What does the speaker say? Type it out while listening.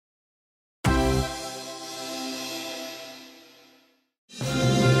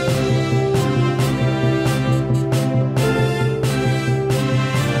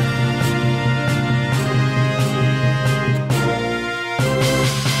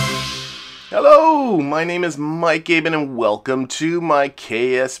Hello, my name is Mike Aben and welcome to my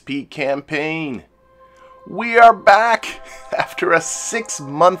KSP campaign. We are back after a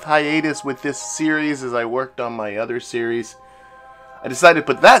 6-month hiatus with this series as I worked on my other series. I decided to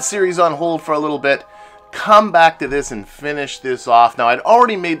put that series on hold for a little bit, come back to this and finish this off. Now, I'd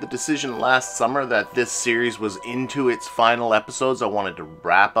already made the decision last summer that this series was into its final episodes. I wanted to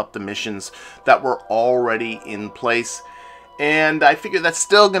wrap up the missions that were already in place. And I figure that's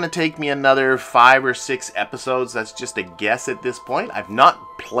still going to take me another 5 or 6 episodes. That's just a guess at this point. I've not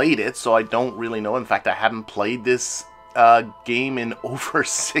played it, so I don't really know. In fact, I haven't played this game in over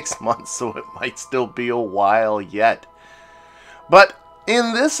 6 months, so it might still be a while yet. But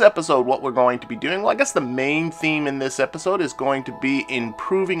in this episode, what we're going to be doing, well, I guess the main theme in this episode is going to be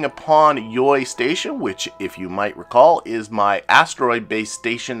improving upon Yoi Station, which, if you might recall, is my asteroid-based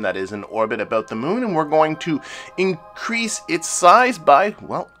station that is in orbit about the moon, and we're going to increase its size by,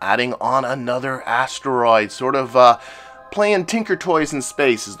 well, adding on another asteroid, sort of playing Tinker Toys in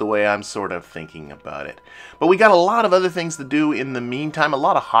space is the way I'm sort of thinking about it. But we got a lot of other things to do in the meantime, a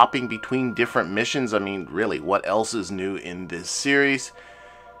lot of hopping between different missions. I mean, really, what else is new in this series?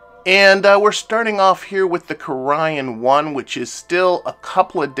 And we're starting off here with the Karian 1, which is still a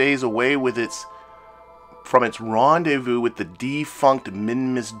couple of days away from its rendezvous with the defunct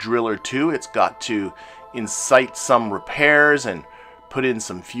Minmus Driller 2. It's got to incite some repairs and put in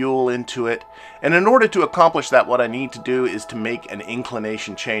some fuel into it. And in order to accomplish that, what I need to do is to make an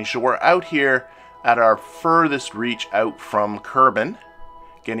inclination change. So we're out here at our furthest reach out from Kerbin,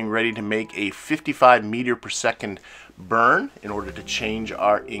 getting ready to make a 55 meter per second burn in order to change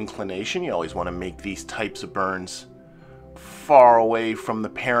our inclination. You always want to make these types of burns far away from the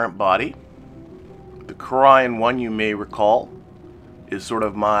parent body. The Karian 1, you may recall, is sort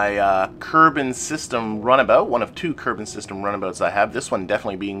of my Kerbin system runabout, one of 2 Kerbin system runabouts I have. This one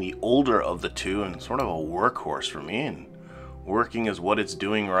definitely being the older of the 2 and sort of a workhorse for me, and working is what it's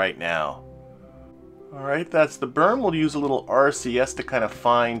doing right now. Alright, that's the burn. We'll use a little RCS to kind of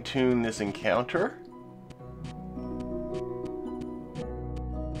fine-tune this encounter.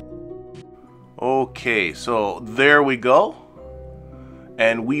 Okay, so there we go.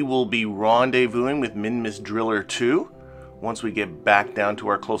 And we will be rendezvousing with Minmus Driller 2 once we get back down to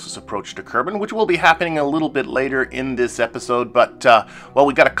our closest approach to Kerbin, which will be happening a little bit later in this episode. But, well,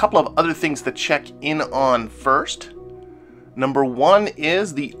 we got a couple of other things to check in on first. Number 1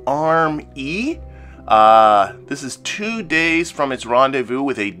 is the ARM-E. This is 2 days from its rendezvous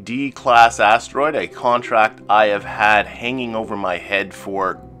with a D-class asteroid, a contract I have had hanging over my head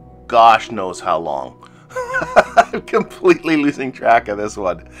for gosh knows how long. I'm completely losing track of this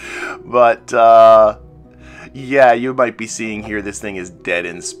one. But, yeah, you might be seeing here this thing is dead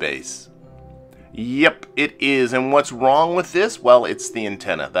in space. Yep, it is. And what's wrong with this? Well, it's the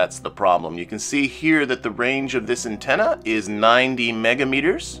antenna. That's the problem. You can see here that the range of this antenna is 90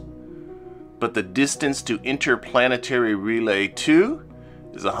 megameters. But the distance to Interplanetary Relay 2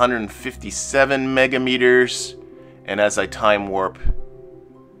 is 157 megameters. And as I time warp,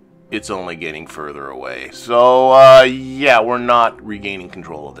 it's only getting further away. So, yeah, we're not regaining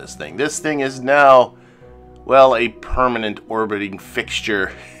control of this thing. This thing is now, well, a permanent orbiting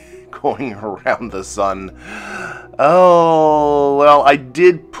fixture going around the sun. Oh, well, I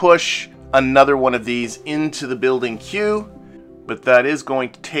did push another one of these into the building queue, but that is going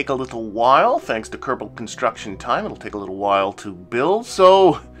to take a little while, thanks to Kerbal construction time. It'll take a little while to build,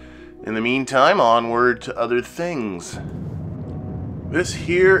 so in the meantime, onward to other things. This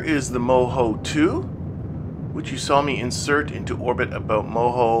here is the Moho 2, which you saw me insert into orbit about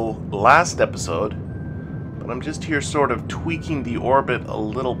Moho last episode. But I'm just here sort of tweaking the orbit a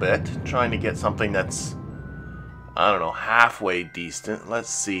little bit, trying to get something that's, I don't know, halfway decent.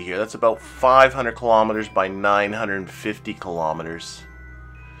 Let's see here. That's about 500 kilometers by 950 kilometers.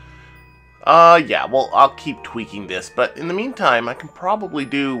 Yeah, well, I'll keep tweaking this. But in the meantime, I can probably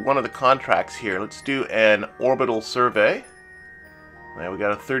do one of the contracts here. Let's do an orbital survey. Now, we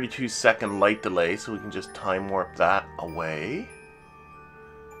got a 32-second light delay, so we can just time warp that away.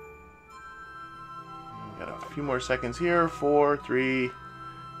 We got a few more seconds here. 4, 3,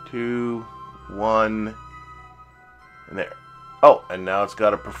 2, 1, and there. Oh, and now it's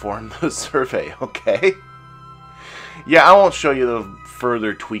got to perform the survey. Okay. Yeah, I won't show you the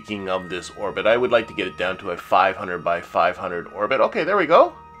further tweaking of this orbit. I would like to get it down to a 500 by 500 orbit. Okay, there we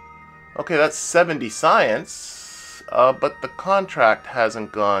go. Okay, that's 70 science. But the contract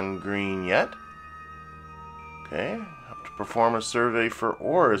hasn't gone green yet. Okay, have to perform a survey for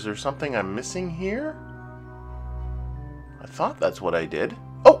ore. Is there something I'm missing here? I thought that's what I did.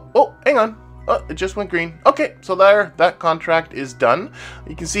 Oh, hang on. Oh, it just went green. Okay, so there, that contract is done.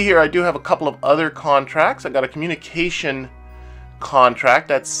 You can see here I do have a couple of other contracts. I got a communication contract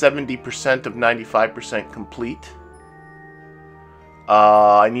that's 70% of 95% complete.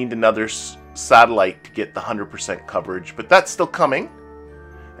 I need another satellite to get the 100% coverage, but that's still coming.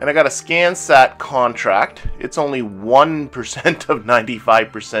 And I got a ScanSat contract. It's only 1% of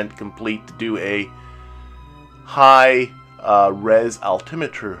 95% complete to do a high res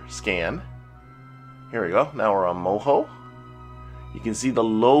altimeter scan. Here we go. Now we're on Moho. You can see the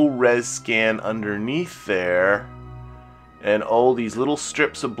low res scan underneath there. And oh, these little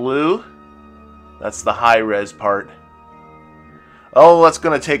strips of blue. That's the high res part. Oh, that's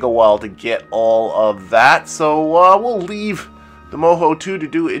going to take a while to get all of that. So we'll leave the Moho 2 to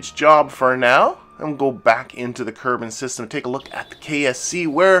do its job for now. And we'll go back into the Kerbin system, take a look at the KSC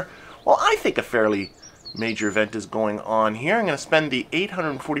where, well, I think a fairly major event is going on here. I'm going to spend the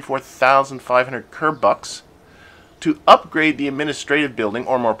 844,500 Kerb bucks to upgrade the administrative building,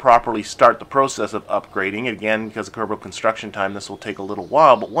 or more properly start the process of upgrading. Again, because of Kerbal construction time, this will take a little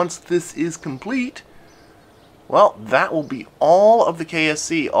while, but once this is complete, well, that will be all of the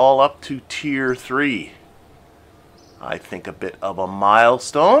KSC, all up to Tier 3. I think a bit of a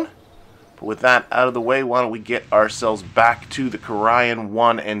milestone. But with that out of the way, why don't we get ourselves back to the Karian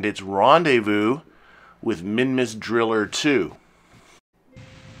 1 and its rendezvous with Minmus Driller 2.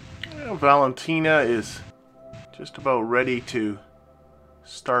 Valentina is just about ready to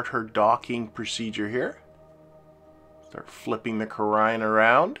start her docking procedure here. Start flipping the Karian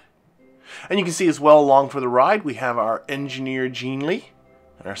around. And you can see as well along for the ride we have our engineer Jeanly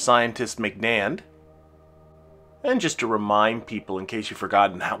and our scientist McNand. And just to remind people, in case you've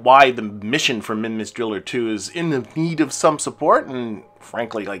forgotten, why the mission for Minmus Driller 2 is in the need of some support, and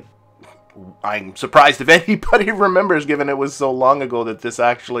frankly, like, I'm surprised if anybody remembers, given it was so long ago that this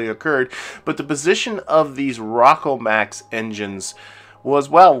actually occurred. But the position of these Rockomax engines was,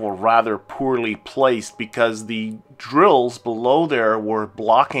 well, rather poorly placed, because the drills below there were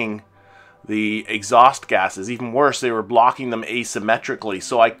blocking the exhaust gases. Even worse, they were blocking them asymmetrically.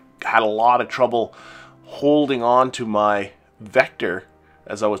 So I had a lot of trouble holding on to my vector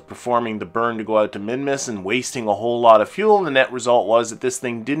as I was performing the burn to go out to Minmus and wasting a whole lot of fuel. And the net result was that this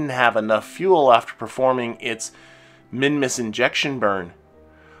thing didn't have enough fuel after performing its Minmus injection burn.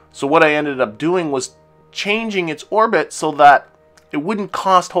 So what I ended up doing was changing its orbit so that it wouldn't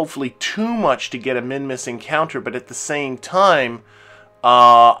cost hopefully too much to get a Minmus encounter, but at the same time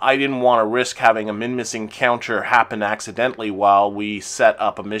I didn't want to risk having a Minmus encounter happen accidentally while we set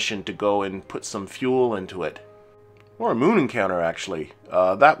up a mission to go and put some fuel into it. Or a moon encounter, actually.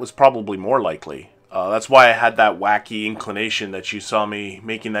 That was probably more likely. That's why I had that wacky inclination that you saw me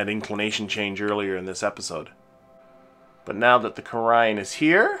making that inclination change earlier in this episode. But now that the Karian is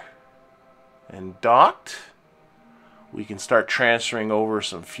here and docked, we can start transferring over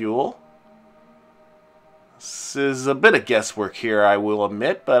some fuel. This is a bit of guesswork here, I will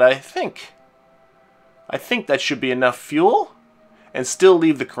admit, but I think that should be enough fuel, and still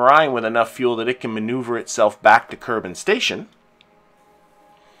leave the Karian with enough fuel that it can maneuver itself back to Kerbin Station.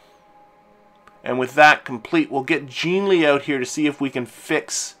 And with that complete, we'll get Jeanly out here to see if we can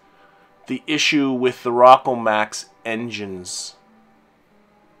fix the issue with the Rockomax engines.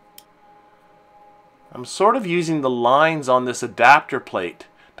 I'm sort of using the lines on this adapter plate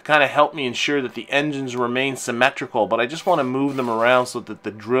to kind of help me ensure that the engines remain symmetrical, but I just want to move them around so that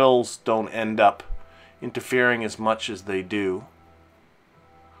the drills don't end up interfering as much as they do.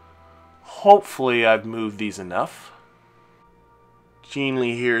 Hopefully I've moved these enough.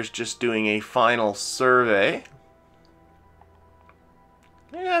 Jeanly here is just doing a final survey.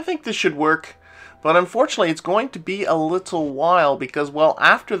 Yeah, I think this should work. But unfortunately it's going to be a little while because, well,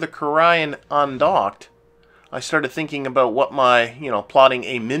 after the Karian undocked, I started thinking about what my, plotting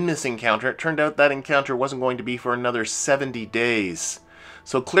a Minmus encounter. It turned out that encounter wasn't going to be for another 70 days.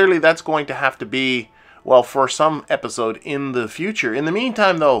 So clearly that's going to have to be, well, for some episode in the future. In the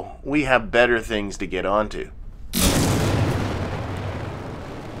meantime, though, we have better things to get onto.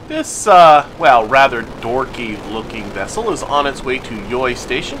 This, well, rather dorky-looking vessel is on its way to Yoi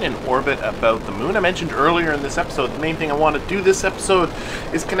Station in orbit about the moon. I mentioned earlier in this episode, the main thing I want to do this episode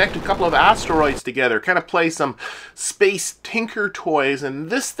is connect a couple of asteroids together, kind of play some space tinker toys, and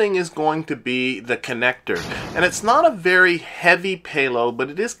this thing is going to be the connector. And it's not a very heavy payload, but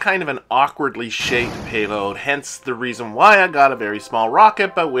it is kind of an awkwardly shaped payload, hence the reason why I got a very small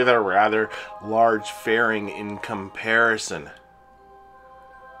rocket, but with a rather large fairing in comparison.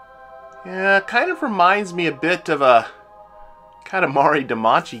 Yeah, kind of reminds me a bit of a Katamari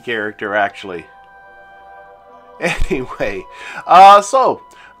Damacy character, actually. Anyway, so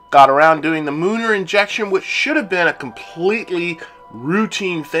got around doing the lunar injection, which should have been a completely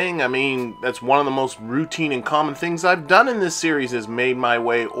routine thing. I mean, that's one of the most routine and common things I've done in this series, is made my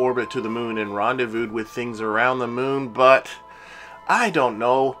way orbit to the moon and rendezvoused with things around the moon, but I don't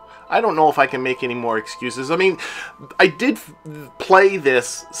know. I don't know if I can make any more excuses. I mean, I did play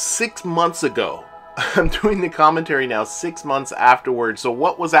this 6 months ago. I'm doing the commentary now 6 months afterwards, so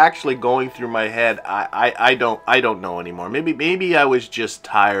what was actually going through my head, I don't know anymore. Maybe I was just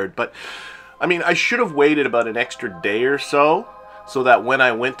tired, but I mean, I should have waited about an extra day or so that when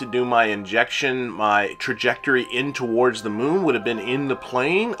I went to do my injection, my trajectory in towards the moon would have been in the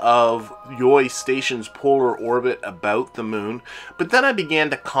plane of Yoi Station's polar orbit about the moon. But then I began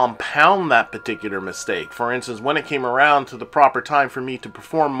to compound that particular mistake. For instance, when it came around to the proper time for me to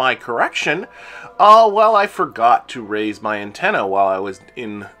perform my correction, well, I forgot to raise my antenna while I was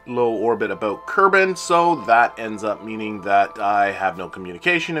in low orbit about Kerbin, so that ends up meaning that I have no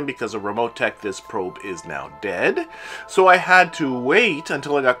communication, and because of remote tech, this probe is now dead. So I had to wait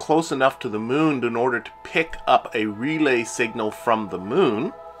until I got close enough to the moon in order to pick up a relay signal from the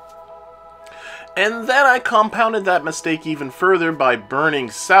moon. And then I compounded that mistake even further by burning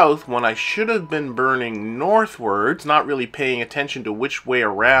south when I should have been burning northwards, not really paying attention to which way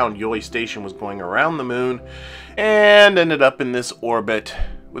around Yoi Station was going around the moon, and ended up in this orbit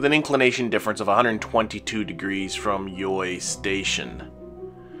with an inclination difference of 122 degrees from Yoi Station.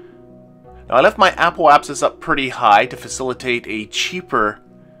 Now, I left my apoapsis up pretty high to facilitate a cheaper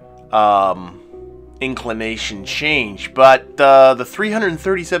inclination change, but the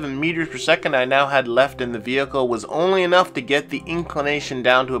 337 meters per second I now had left in the vehicle was only enough to get the inclination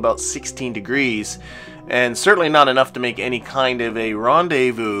down to about 16 degrees, and certainly not enough to make any kind of a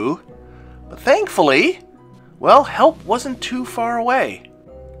rendezvous. But thankfully, well, help wasn't too far away.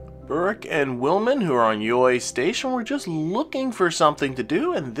 Burrick and Willman, who are on Yoi Station, were just looking for something to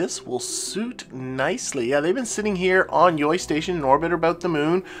do, and this will suit nicely. Yeah, they've been sitting here on Yoi Station in orbit about the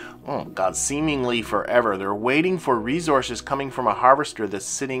moon, oh god, seemingly forever. They're waiting for resources coming from a harvester that's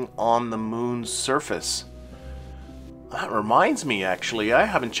sitting on the moon's surface. That reminds me, actually, I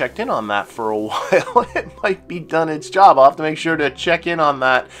haven't checked in on that for a while. It might be done its job. I'll have to make sure to check in on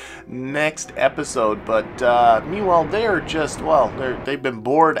that next episode. But meanwhile, they're just, well, they've been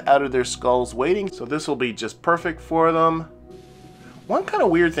bored out of their skulls waiting. So this will be just perfect for them. One kind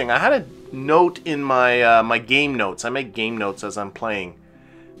of weird thing, I had a note in my, my game notes. I make game notes as I'm playing,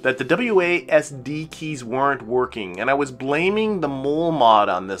 that the WASD keys weren't working, and I was blaming the mole mod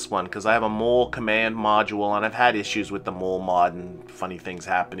on this one because I have a mole command module, and I've had issues with the mole mod and funny things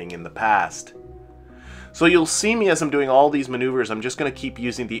happening in the past. So you'll see me as I'm doing all these maneuvers, I'm just going to keep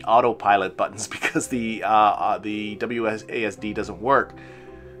using the autopilot buttons because the WASD doesn't work.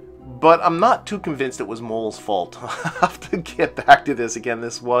 But I'm not too convinced it was mole's fault. I'll have to get back to this again.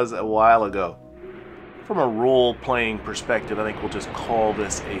 This was a while ago. From a role-playing perspective, I think we'll just call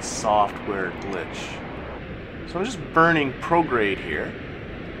this a software glitch. So I'm just burning prograde here.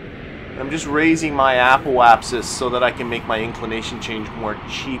 I'm just raising my apoapsis so that I can make my inclination change more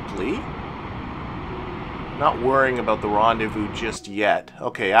cheaply. Not worrying about the rendezvous just yet.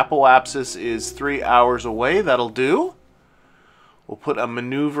 Okay, apoapsis is 3 hours away. That'll do. We'll put a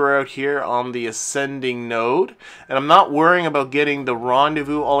maneuver out here on the ascending node. And I'm not worrying about getting the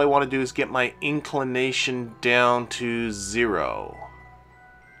rendezvous. All I want to do is get my inclination down to 0.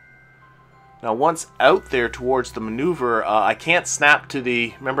 Now once out there towards the maneuver, I can't snap to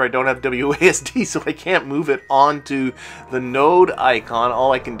the... Remember, I don't have WASD, so I can't move it onto the node icon.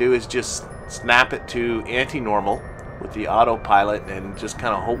 All I can do is just snap it to anti-normal with the autopilot and just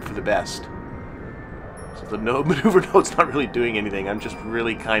kind of hope for the best. So the node maneuver node's not really doing anything. I'm just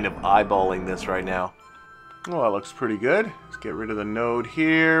really kind of eyeballing this right now. Oh, that looks pretty good. Let's get rid of the node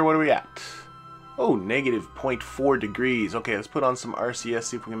here. What are we at? Oh, negative 0.4 degrees. Okay, let's put on some RCS,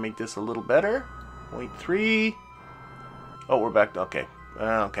 see if we can make this a little better. 0.3. Oh, we're back. Okay.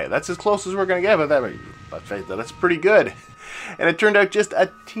 Okay, that's as close as we're going to get, but that's pretty good. And it turned out just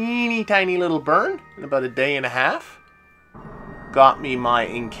a teeny tiny little burn in about a day and a half. Got me my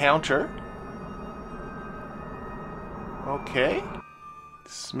encounter. Okay,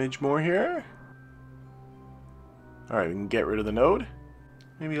 smidge more here. Alright, we can get rid of the node.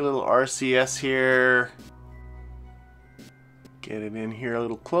 Maybe a little RCS here. Get it in here a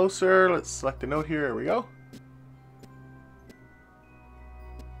little closer. Let's select the node here. There we go.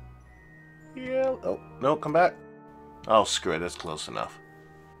 Yeah. Oh, no, come back. Oh, screw it. That's close enough.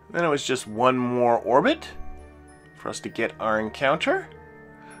 Then it was just one more orbit for us to get our encounter.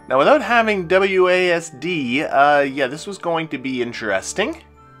 Now, without having WASD, yeah, this was going to be interesting.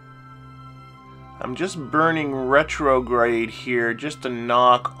 I'm just burning retrograde here just to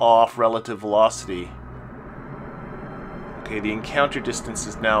knock off relative velocity. Okay, the encounter distance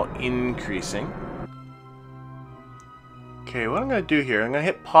is now increasing. Okay, what I'm going to do here, I'm going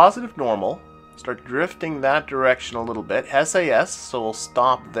to hit positive normal, start drifting that direction a little bit. SAS, so we'll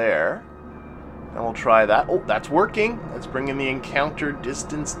stop there. And we'll try that. Oh, that's working. That's bringing the encounter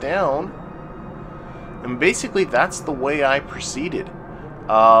distance down. And basically, that's the way I proceeded.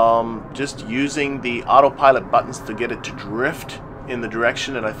 Just using the autopilot buttons to get it to drift in the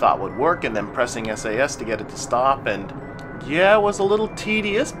direction that I thought would work, and then pressing SAS to get it to stop. And yeah, it was a little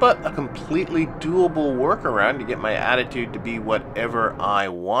tedious, but a completely doable workaround to get my attitude to be whatever I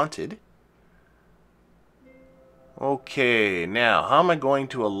wanted. Okay, now, how am I going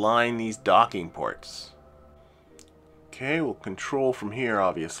to align these docking ports? Okay, we'll control from here,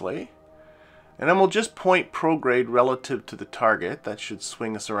 obviously. And then we'll just point prograde relative to the target. That should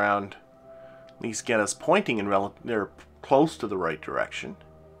swing us around, at least get us pointing in close to the right direction.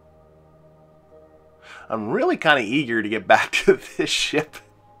 I'm really kind of eager to get back to this ship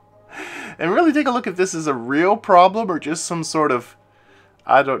and really take a look if this is a real problem or just some sort of,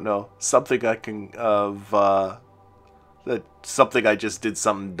 I don't know, something I can, something I just did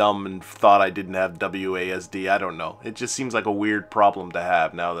something dumb and thought I didn't have WASD. I don't know. It just seems like a weird problem to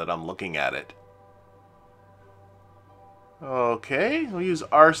have now that I'm looking at it. Okay, we'll use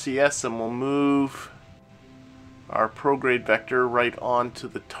RCS and we'll move our prograde vector right onto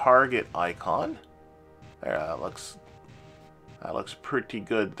the target icon. There, that looks pretty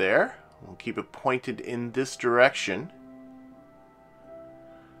good there. We'll keep it pointed in this direction.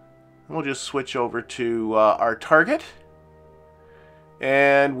 And we'll just switch over to our target.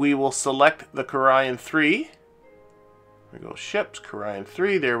 And we will select the Karian 3. There we go, ships, Karian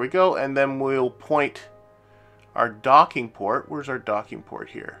 3, there we go. And then we'll point our docking port. Where's our docking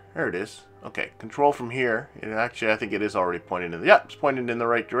port here? There it is. Okay, control from here. And actually, I think it is already pointed in the, yep, it's pointed in the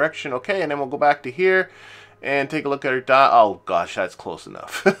right direction. Okay, and then we'll go back to here and take a look at our oh gosh, that's close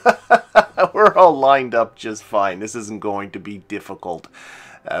enough. We're all lined up just fine. This isn't going to be difficult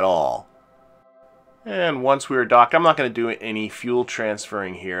at all. And once we're docked, I'm not going to do any fuel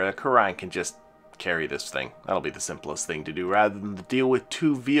transferring here. The Karian can just carry this thing. That'll be the simplest thing to do rather than to deal with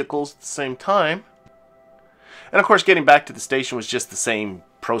two vehicles at the same time. And of course, getting back to the station was just the same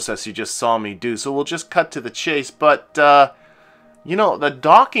process you just saw me do. So we'll just cut to the chase. But, you know, the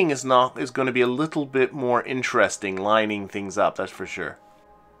docking is going to be a little bit more interesting, lining things up, that's for sure.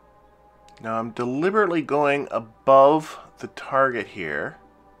 Now, I'm deliberately going above the target here.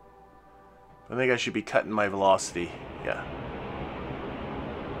 I think I should be cutting my velocity. Yeah.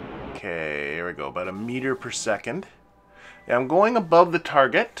 Okay, here we go. About 1 meter per second. Yeah, I'm going above the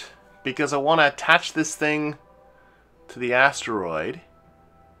target because I want to attach this thing to the asteroid.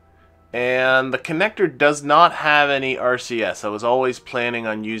 And the connector does not have any RCS. I was always planning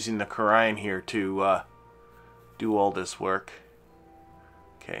on using the Karian here to do all this work.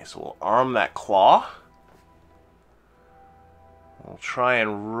 Okay, so we'll arm that claw. We'll try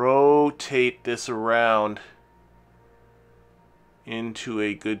and rotate this around into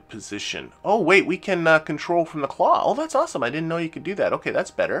a good position. Oh, wait, we can control from the claw. Oh, that's awesome. I didn't know you could do that. Okay,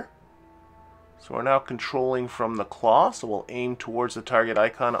 that's better. So we're now controlling from the claw. So we'll aim towards the target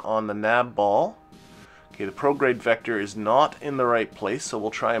icon on the nav ball. Okay, the prograde vector is not in the right place. So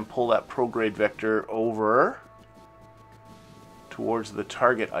we'll try and pull that prograde vector over towards the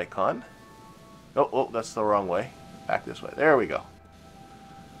target icon. Oh, that's the wrong way. Back this way. There we go.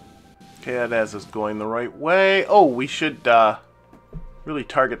 Okay, that has us going the right way. Oh, we should really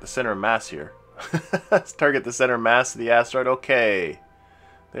target the center of mass here. Let's target the center of mass of the asteroid. Okay.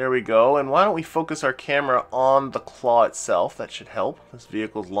 There we go. And why don't we focus our camera on the claw itself? That should help. This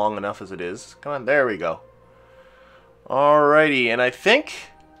vehicle's long enough as it is. Come on, there we go. Alrighty, and I think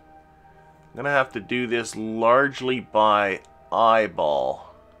I'm going to have to do this largely by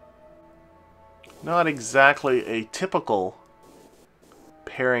eyeball. Not exactly a typical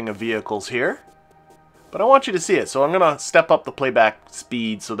pairing of vehicles here, but I want you to see it. So I'm going to step up the playback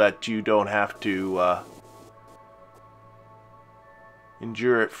speed so that you don't have to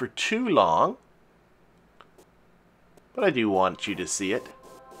endure it for too long. But I do want you to see it.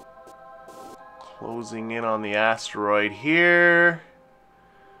 Closing in on the asteroid here.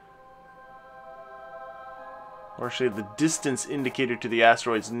 Actually, the distance indicator to the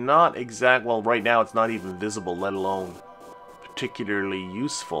asteroid is not exact. Well, right now it's not even visible, let alone particularly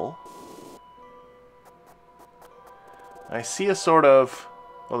useful. I see a sort of,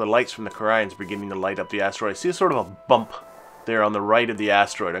 well, the lights from the Karian's beginning to light up the asteroid. I see a sort of a bump there on the right of the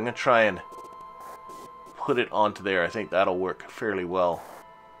asteroid. I'm going to try and put it onto there. I think that'll work fairly well.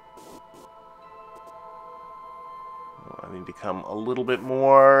 I need to come a little bit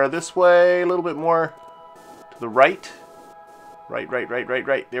more this way, a little bit more to the right. Right.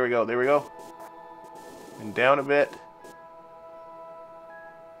 There we go. And down a bit.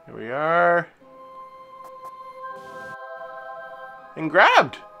 Here we are. And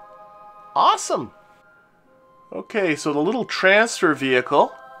grabbed. Awesome. Okay, so the little transfer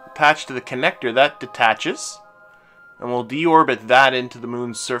vehicle attached to the connector, that detaches. And we'll deorbit that into the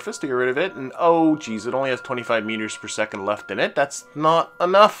moon's surface to get rid of it. And oh, geez, it only has 25 meters per second left in it. That's not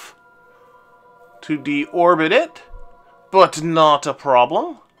enough to deorbit it. But not a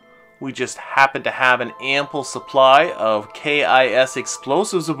problem. We just happen to have an ample supply of KIS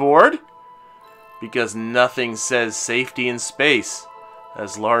explosives aboard. Because nothing says safety in space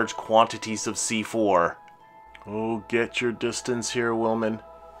as large quantities of C4. Oh, get your distance here, Willman.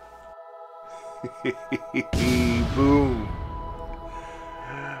 Boom.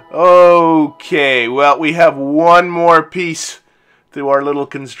 Okay, well, we have one more piece to our little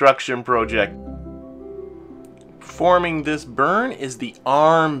construction project. Performing this burn is the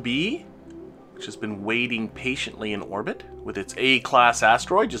Arm B, which has been waiting patiently in orbit with its A-class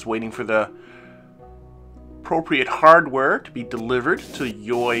asteroid, just waiting for the appropriate hardware to be delivered to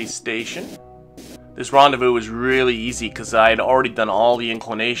Yoi Station. This rendezvous was really easy because I had already done all the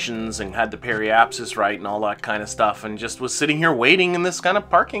inclinations and had the periapsis right and all that kind of stuff, and just was sitting here waiting in this kind of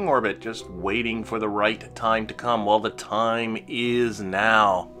parking orbit, just waiting for the right time to come. Well, the time is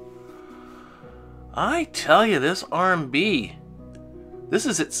now. I tell you, this Arm B,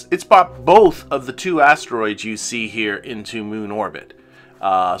 it's brought both of the two asteroids you see here into moon orbit.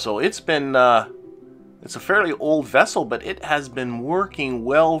 So it's been it's a fairly old vessel, but it has been working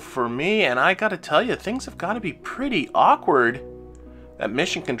well for me, and I gotta tell you, things have got to be pretty awkward at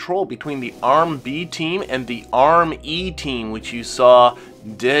mission control between the Arm B team and the Arm E team, which you saw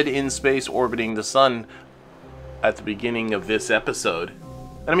dead in space orbiting the sun at the beginning of this episode.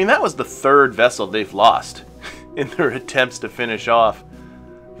 And I mean, that was the third vessel they've lost in their attempts to finish off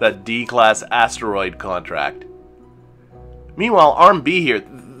that D-class asteroid contract. Meanwhile, Arm B here,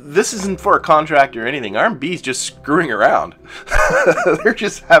 this isn't for a contract or anything. Arm B's just screwing around. They're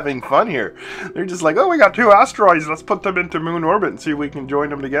just having fun here. They're just like, oh, we got two asteroids. Let's put them into moon orbit and see if we can join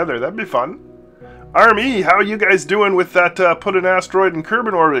them together. That'd be fun. Arm E, how are you guys doing with that put an asteroid in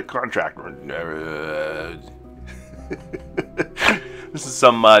Kerbin orbit contract? This is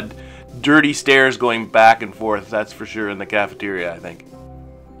some dirty stares going back and forth, that's for sure, in the cafeteria, I think.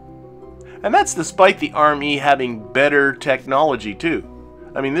 And that's despite the Arm E having better technology, too.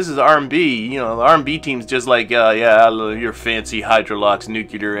 I mean, this is Arm B, you know, the Arm B team's just like, yeah, your fancy Hydrolox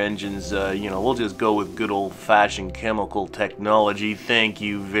nuclear engines, you know, we'll just go with good old-fashioned chemical technology, thank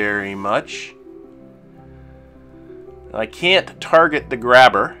you very much. I can't target the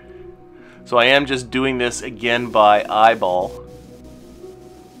grabber, so I am just doing this again by eyeball.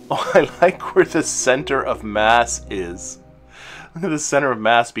 Oh, I like where the center of mass is. Look at the center of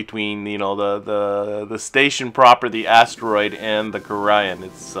mass between, you know, the station proper, the asteroid, and the Karayan.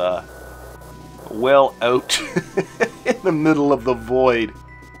 It's well out in the middle of the void.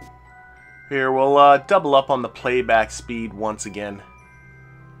 Here, we'll double up on the playback speed once again.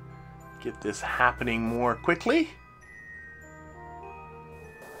 Get this happening more quickly.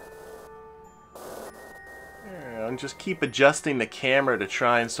 And just keep adjusting the camera to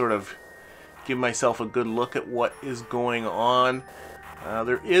try and sort of give myself a good look at what is going on.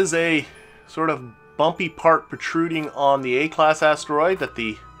 There is a sort of bumpy part protruding on the A-class asteroid that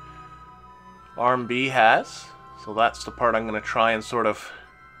the Arm B has. So that's the part I'm going to try and sort of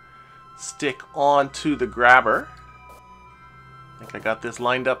stick onto the grabber. I think I got this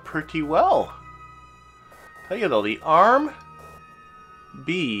lined up pretty well. Tell you though, the Arm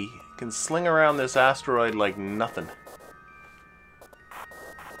B can sling around this asteroid like nothing.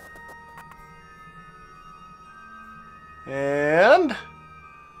 And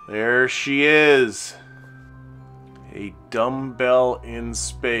there she is. A dumbbell in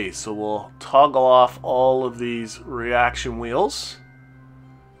space. So we'll toggle off all of these reaction wheels.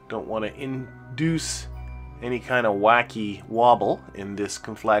 Don't want to induce any kind of wacky wobble in this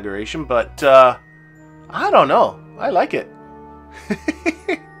conflagration, but I don't know. I like it.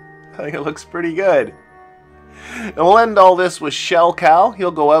 I think it looks pretty good. And we'll end all this with Shell Cal.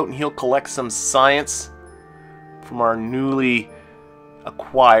 He'll go out and he'll collect some science from our newly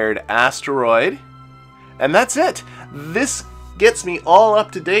acquired asteroid. And that's it. This gets me all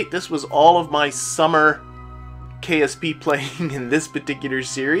up to date. This was all of my summer KSP playing in this particular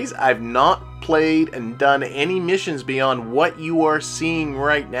series. I've not played and done any missions beyond what you are seeing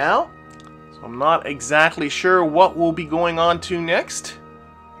right now. So I'm not exactly sure what we'll be going on to next.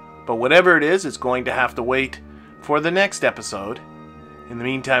 But whatever it is, it's going to have to wait for the next episode. In the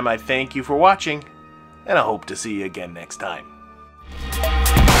meantime, I thank you for watching, and I hope to see you again next time.